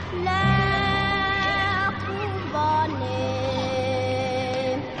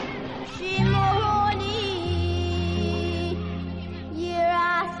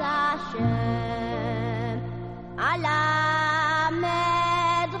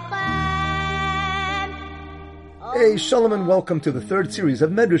Hey, Shalom and welcome to the third series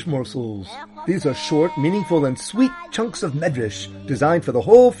of Medrash Morsels. These are short, meaningful, and sweet chunks of Medrash designed for the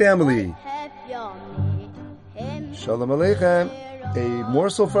whole family. Shalom Aleichem, a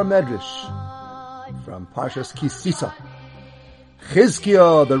morsel from Medrash from Parshas SEESOH.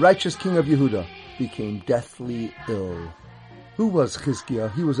 Chizkiya, the righteous king of Yehuda, became deathly ill. Who was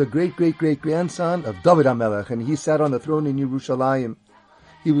Chizkiya? He was a great-great-great-grandson of David Hamellech, and he sat on the throne in Yerushalayim.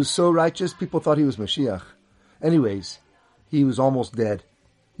 He was so righteous, people thought he was Mashiach. Anyways, he was almost dead.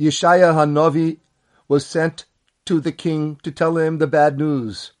 Yeshaya HaNavi was sent to the king to tell him the bad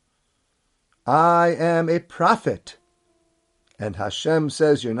news. I am a prophet, and Hashem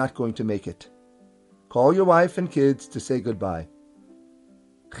says you're not going to make it. Call your wife and kids to say goodbye.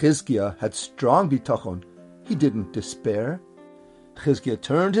 Chizkiya had strong bitachon. He didn't despair. Chizkiya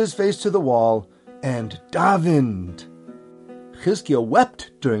turned his face to the wall and davened. Chizkiya wept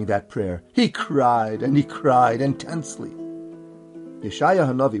during that prayer. He cried intensely. Yeshaya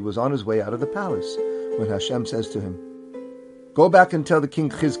HaNavi was on his way out of the palace when Hashem says to him, Go back and tell the king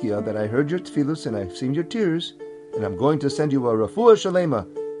Chizkiya that I heard your tefillus and I've seen your tears, and I'm going to send you a Refua Shalema.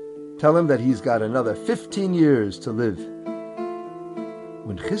 Tell him that he's got another 15 years to live.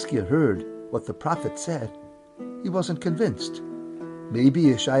 When Chizkiya heard what the prophet said, he wasn't convinced. Maybe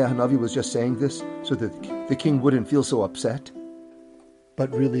Yeshaya HaNavi was just saying this so that the king wouldn't feel so upset.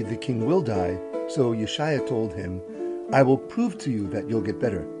 But really the king will die, so Yeshaya told him, I will prove to you that you'll get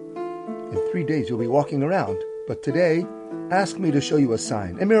better. In 3 days you'll be walking around, but today ask me to show you a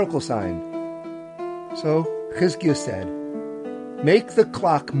sign, a miracle sign. So Chizkiya said, Make the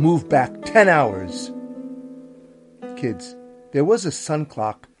clock move back 10 hours. Kids, there was a sun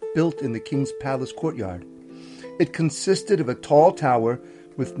clock built in the king's palace courtyard. It consisted of a tall tower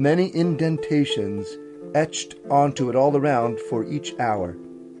with many indentations etched onto it all around for each hour.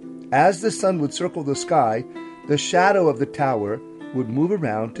 As the sun would circle the sky, the shadow of the tower would move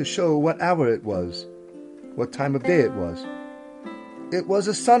around to show what hour it was, what time of day it was. It was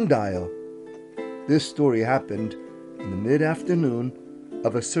a sundial. This story happened in the mid-afternoon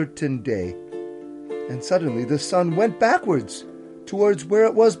of a certain day, and suddenly the sun went backwards towards where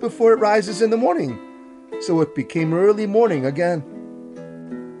it was before it rises in the morning, so it became early morning again.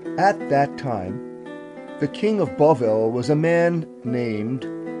 At that time, the king of Bavel was a man named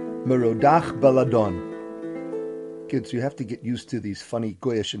Merodach Baladon. Kids, you have to get used to these funny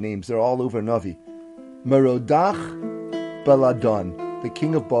Goyish names. They're all over Navi. Merodach Baladon, the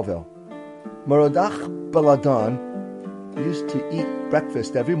king of Bavel. Merodach Baladon used to eat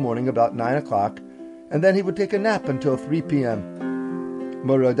breakfast every morning about 9 o'clock, and then he would take a nap until 3 p.m.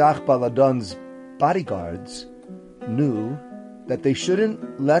 Merodach Baladon's bodyguards knew that they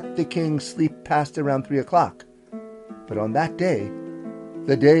shouldn't let the king sleep past around 3 o'clock. But on that day,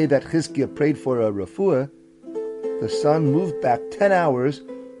 the day that Chizkiya prayed for a Refua, the sun moved back 10 hours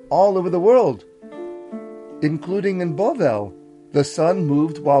all over the world, including in Bavel. The sun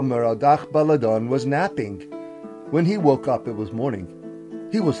moved while Merodach Baladon was napping. When he woke up, it was morning.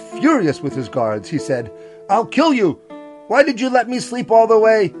 He was furious with his guards. He said, I'll kill you! Why did you let me sleep all the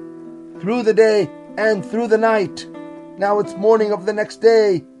way? Through the day and through the night. Now it's morning of the next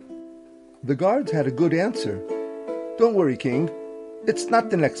day. The guards had a good answer. Don't worry, king. It's not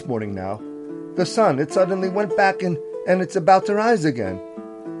the next morning now. The sun, it suddenly went back and it's about to rise again.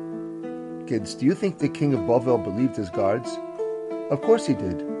 Kids, do you think the king of Bavel believed his guards? Of course he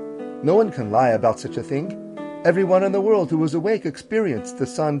did. No one can lie about such a thing. Everyone in the world who was awake experienced the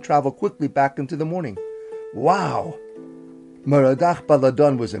sun travel quickly back into the morning. Wow! Merodach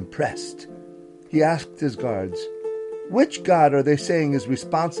Baladon was impressed. He asked his guards, Which god are they saying is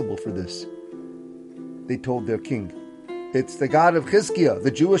responsible for this? They told their king, It's the god of Chizkiya,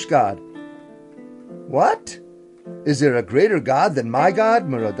 the Jewish god. What? Is there a greater god than my god?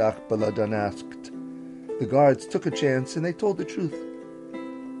 Merodach Baladon asked. The guards took a chance and they told the truth.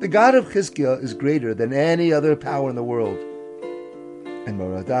 The god of Chizkiya is greater than any other power in the world. And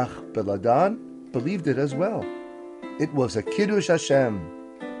Merodach Baladon believed it as well. It was a Kiddush Hashem.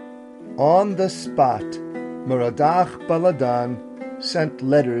 On the spot, Merodach Baladon sent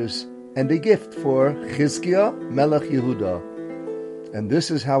letters and a gift for Chizkiya, Melech Yehuda. And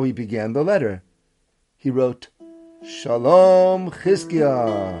this is how he began the letter. He wrote, Shalom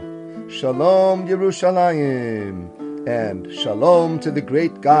Chizkiya, Shalom Yerushalayim, and Shalom to the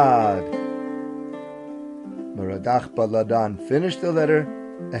great God. Merodach Baladon finished the letter,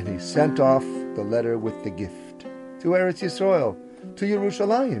 and he sent off the letter with the gift to Eretz Yisrael, to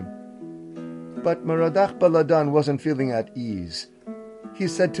Yerushalayim. But Merodach Baladon wasn't feeling at ease. He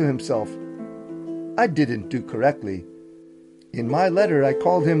said to himself, I didn't do correctly. In my letter I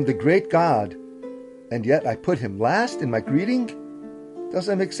called him the great God, and yet I put him last in my greeting?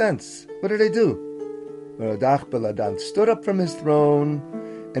 Doesn't make sense. What did I do? Merodach Baladan stood up from his throne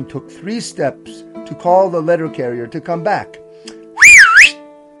and took 3 steps to call the letter carrier to come back.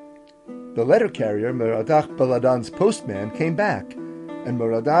 The letter carrier, Merodach Baladan's postman, came back, and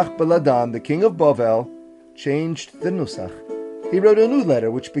Merodach Baladan, the king of Bavel, changed the nusach. He wrote a new letter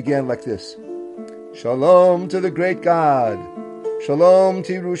which began like this: Shalom to the great God, Shalom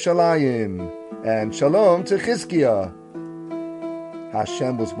to Yerushalayim, and Shalom to Chizkiya.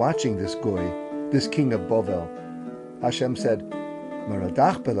 Hashem was watching this goy, this king of Bavel. Hashem said,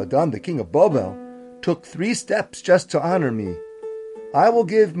 Merodach Baladan, the king of Bavel, took 3 steps just to honor me. I will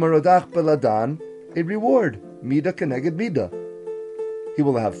give Merodach Baladan a reward, Mida Keneged Mida. He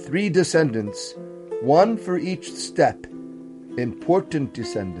will have 3 descendants, 1 for each step, important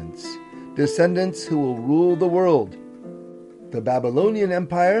descendants, descendants who will rule the world. The Babylonian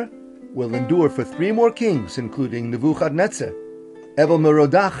Empire will endure for 3 more kings, including Nebuchadnezzar, Evel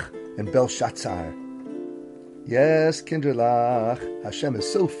Merodach, and Belshazzar. Yes, Kinderlach, Hashem is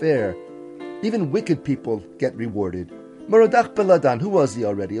so fair. Even wicked people get rewarded. Merodach Baladan, who was he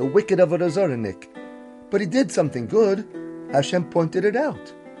already? A wicked Avodah Zarah. But he did something good. Hashem pointed it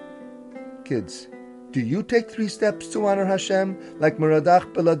out. Kids, do you take 3 steps to honor Hashem like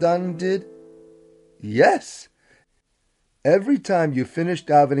Merodach Baladan did? Yes. Every time you finish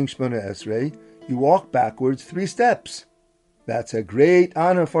davening Shemona Esrei, you walk backwards 3 steps. That's a great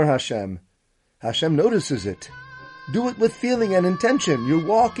honor for Hashem. Hashem notices it. Do it with feeling and intention. You're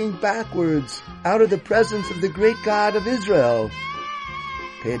walking backwards out of the presence of the great God of Israel.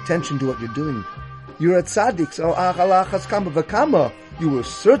 Pay attention to what you're doing. You're at tzaddik, so achalachas kama v'kama. You will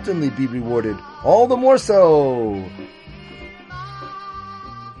certainly be rewarded, all the more so.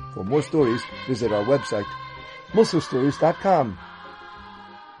 For more stories, visit our website, musarstories.com.